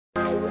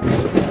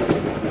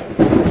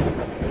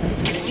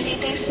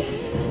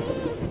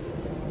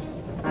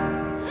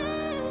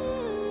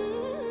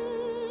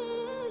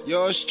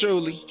Yours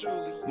truly,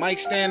 Mike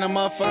Stan, a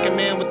motherfucking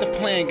man with the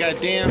plan,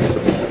 goddamn.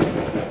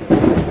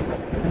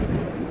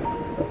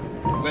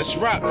 Let's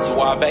rock.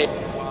 Suave.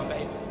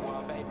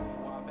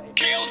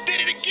 Kills did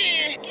it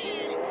again.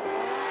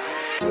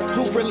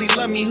 Who really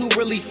love me? Who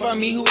really for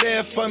me? Who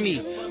there for me?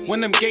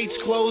 When them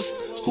gates closed,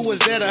 who was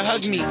there to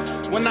hug me?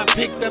 When I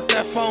picked up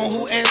that phone,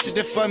 who answered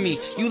it for me?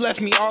 You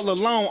left me all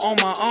alone on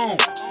my own.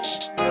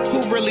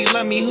 Who really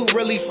love me? Who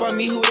really for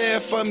me? Who there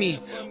for me?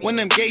 When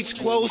them gates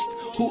closed,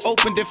 who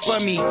opened it for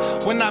me?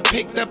 When I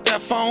picked up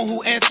that phone,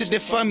 who answered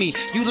it for me?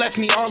 You left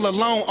me all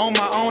alone on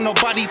my own,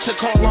 nobody to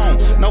call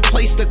on, no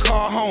place to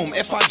call home.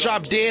 If I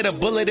drop dead, a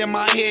bullet in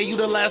my head, you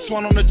the last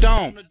one on the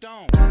dome.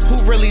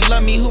 Who really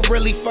love me? Who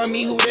really for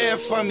me? Who there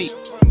for me?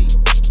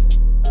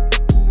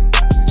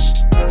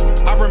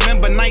 I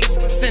remember nights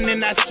sitting in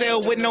that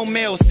cell with no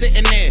mail,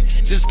 sitting there,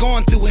 just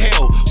going through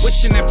hell,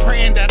 wishing and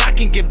praying that I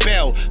can get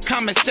bail.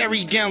 Commissary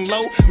getting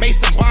low, made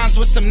some bonds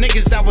with some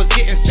niggas that was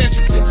getting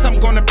sentenced. Some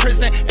going to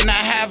prison, and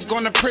I have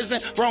gone to prison.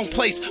 Wrong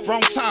place,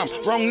 wrong time,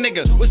 wrong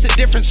nigga. What's the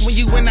difference when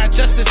you in that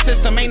justice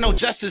system? Ain't no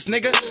justice,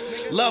 nigga.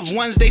 Loved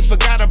ones, they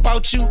forgot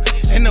about you,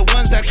 and the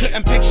ones that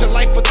couldn't picture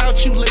life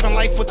without you, living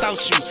life without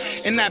you.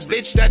 And that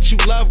bitch that you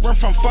love went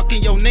from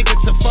fucking your nigga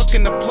to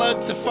fucking the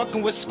plug to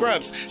fucking with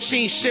scrubs.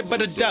 She ain't shit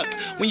but a duck.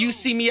 When you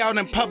see me out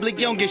in public,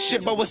 you don't get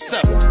shit but what's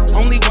up.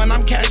 Only one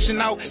I'm cashing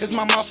out is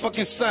my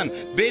motherfucking son,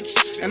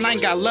 bitch. And I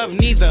ain't got love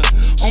neither.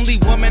 Only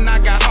woman I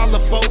got holler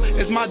for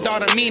is my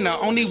daughter Mina.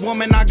 Only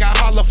woman I got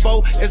holler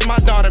for is my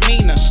daughter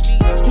Mina.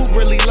 Who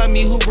really love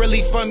me? Who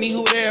really for me?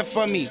 Who there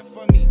for me?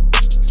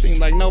 Seem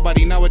like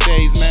nobody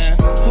nowadays, man.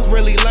 Who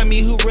really love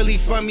me? Who really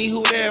for me?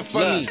 Who there for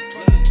me?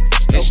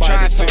 It's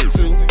Nobody to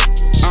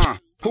talk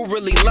to. Who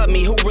really love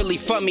me? Who really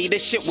for me?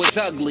 This shit was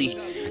ugly.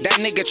 That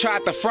nigga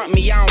tried to front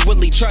me, I don't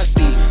really trust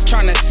him.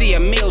 Tryna see a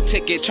meal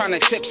ticket, tryna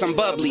sip some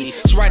bubbly.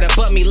 It's right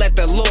above me, let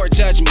the Lord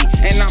judge me.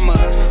 And I'ma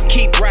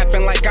keep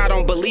rapping like I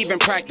don't believe in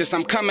practice.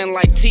 I'm coming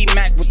like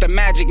T-Mac with the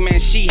magic, man.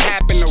 She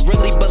happen to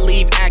really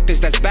believe actors,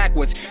 that's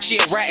backwards.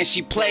 She a rat and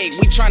she played.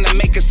 We tryna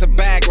make us a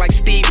bag like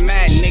Steve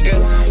Madden, nigga.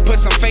 Put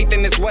some faith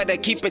in this weather,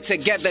 keep it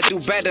together,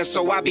 do better.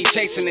 So I be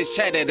chasing this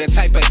cheddar, the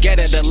type of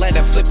getter, the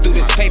letter. Flip through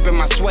this paper,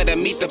 my sweater,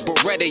 meet the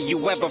Beretta.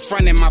 You ever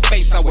front in my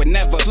face, I would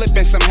never.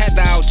 Flipping some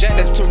heather out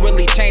Jettas to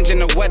really changing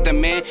the weather,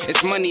 man.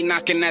 It's money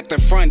knocking at the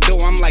front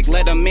door, I'm like,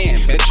 let them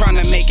in. They're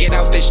trying to make it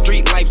out the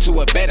street life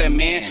to a better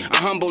man. A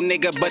humble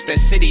nigga, but the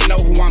city know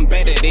who I'm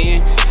better than.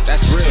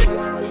 That's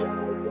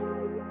real.